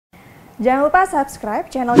Jangan lupa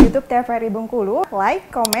subscribe channel YouTube TVRI Bengkulu,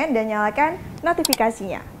 like, komen, dan nyalakan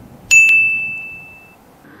notifikasinya.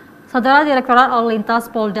 Saudara, Direktorat Lalu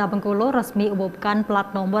Lintas Polda Bengkulu resmi umumkan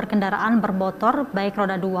plat nomor kendaraan bermotor baik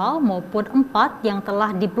roda 2 maupun 4 yang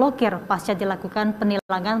telah diblokir pasca dilakukan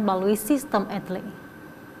penilangan melalui sistem etle.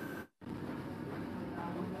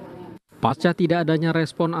 Pasca tidak adanya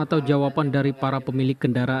respon atau jawaban dari para pemilik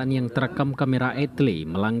kendaraan yang terekam kamera etle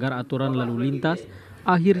melanggar aturan lalu lintas,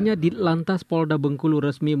 akhirnya Dirlantas Polda Bengkulu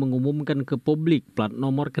resmi mengumumkan ke publik plat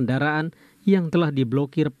nomor kendaraan yang telah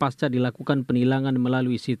diblokir pasca dilakukan penilangan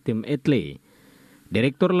melalui sistem etle.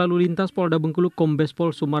 Direktur Lalu Lintas Polda Bengkulu Kombes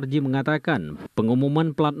Pol Sumarji mengatakan,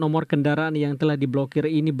 pengumuman plat nomor kendaraan yang telah diblokir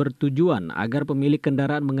ini bertujuan agar pemilik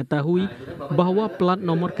kendaraan mengetahui bahwa plat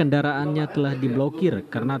nomor kendaraannya telah diblokir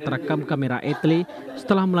karena terekam kamera etle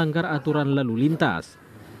setelah melanggar aturan lalu lintas.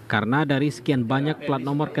 Karena dari sekian banyak plat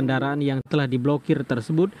nomor kendaraan yang telah diblokir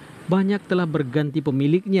tersebut, banyak telah berganti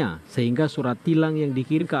pemiliknya, sehingga surat tilang yang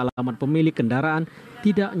dikirim ke alamat pemilik kendaraan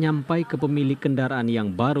tidak nyampai ke pemilik kendaraan yang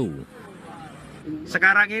baru.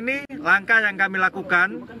 Sekarang ini langkah yang kami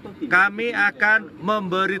lakukan, kami akan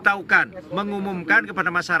memberitahukan, mengumumkan kepada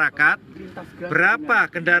masyarakat berapa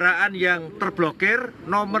kendaraan yang terblokir,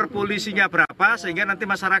 nomor polisinya berapa, sehingga nanti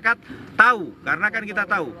masyarakat tahu. Karena kan kita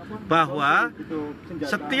tahu bahwa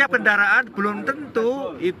setiap kendaraan belum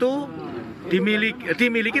tentu itu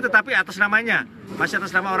dimiliki tetapi atas namanya, masih atas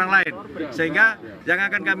nama orang lain. Sehingga yang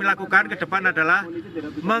akan kami lakukan ke depan adalah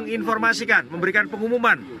menginformasikan, memberikan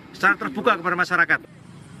pengumuman secara terbuka kepada masyarakat.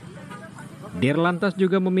 Dirlantas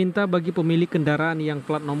juga meminta bagi pemilik kendaraan yang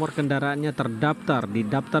plat nomor kendaraannya terdaftar di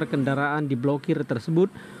daftar kendaraan diblokir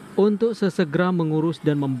tersebut untuk sesegera mengurus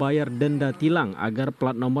dan membayar denda tilang agar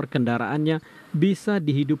plat nomor kendaraannya bisa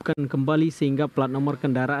dihidupkan kembali sehingga plat nomor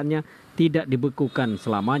kendaraannya tidak dibekukan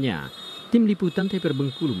selamanya. Tim Liputan TVRI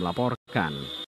Bengkulu melaporkan.